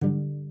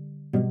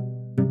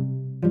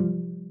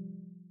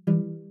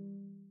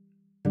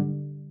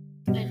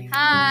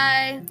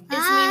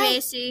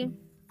Lacey.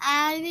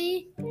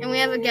 Abby. And we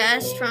have a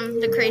guest from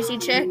the Crazy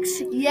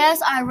Chicks.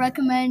 Yes, I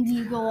recommend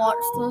you go watch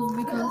those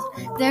because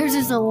theirs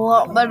is a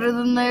lot better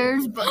than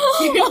theirs. But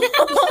she's not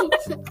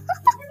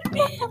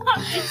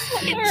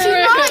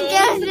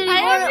guest anymore.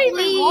 I haven't even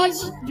Leave.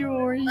 watched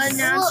yours.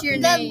 Announce your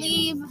Then name.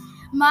 leave.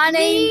 My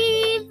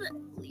name.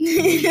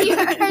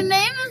 Her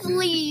name is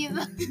Leave.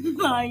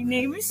 My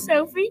name is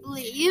Sophie.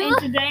 Leave. And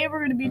today we're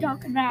going to be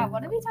talking about,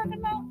 what are we talking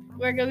about?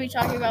 We're going to be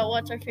talking about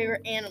what's our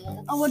favorite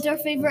animal. Oh, what's our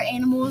favorite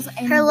animals?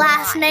 And Her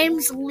last why.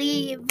 name's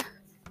Leave.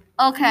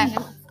 Okay.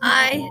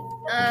 I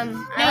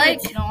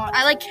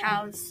like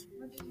cows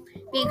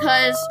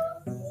because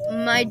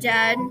my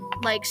dad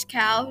likes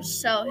cows,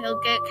 so he'll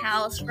get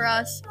cows for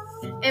us.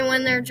 And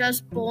when they're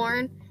just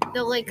born,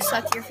 they'll like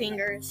suck your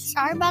fingers.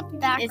 Sorry about the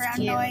background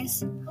cute.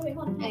 noise.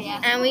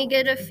 And we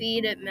get to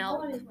feed it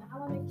milk.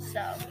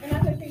 So,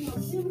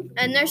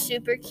 and they're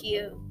super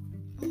cute.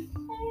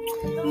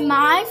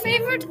 My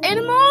favorite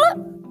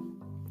animal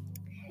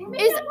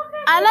is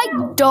I like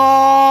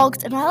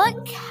dogs and I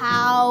like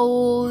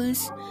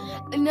cows.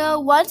 You know,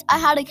 once I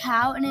had a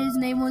cow and his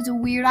name was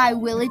Weird Eye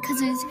Willie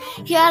because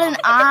he had an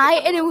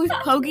eye and it was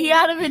poking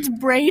out of its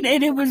brain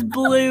and it was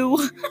blue.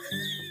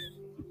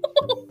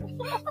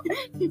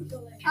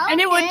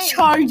 And it would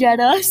charge at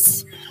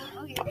us.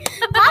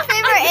 My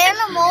favorite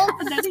animal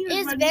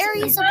is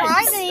very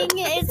surprising.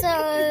 It's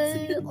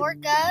a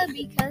orca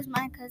because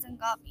my cousin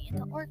got me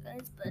into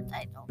orcas, but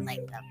I don't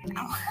like them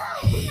now.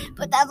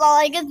 But that's all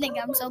I can think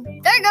of. So there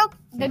you go.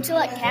 Don't you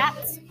like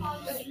cats? I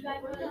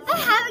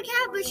have a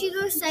cat, but she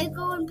goes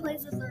psycho and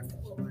plays with her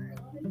floor.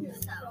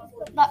 So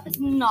That's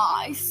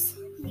nice.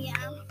 yeah.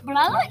 But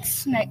I like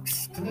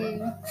snakes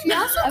too. She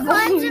also I've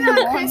climbs only in been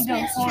our one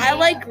Christmas dog. tree. I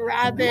like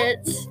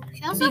rabbits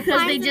She also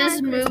because they climbs in our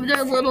just move Christmas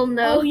their tree. little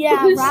nose. Oh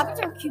yeah, rabbits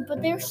are cute,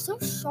 but they're so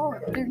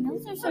sharp. Their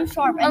noses are so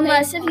sharp. And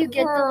Unless they if you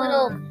get the purr.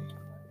 little,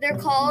 they're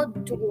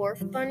called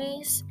dwarf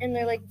bunnies, and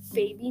they're like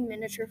baby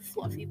miniature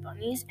fluffy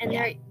bunnies, and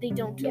they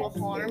don't do a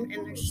harm,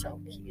 and they're so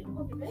cute.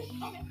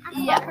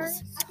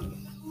 Yes.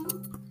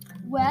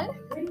 Well,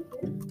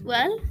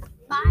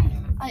 Bye.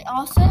 I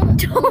also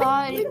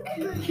like.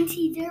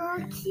 Auntie, there are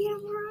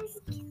cameras.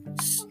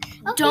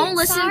 Okay, Don't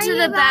listen sorry to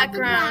the about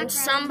background.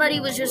 Somebody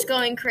was just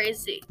going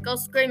crazy. Go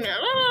screaming.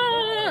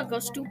 Ah, go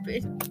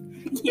stupid.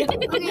 Okay,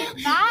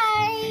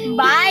 bye.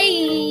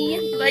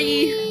 Bye.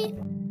 Bye.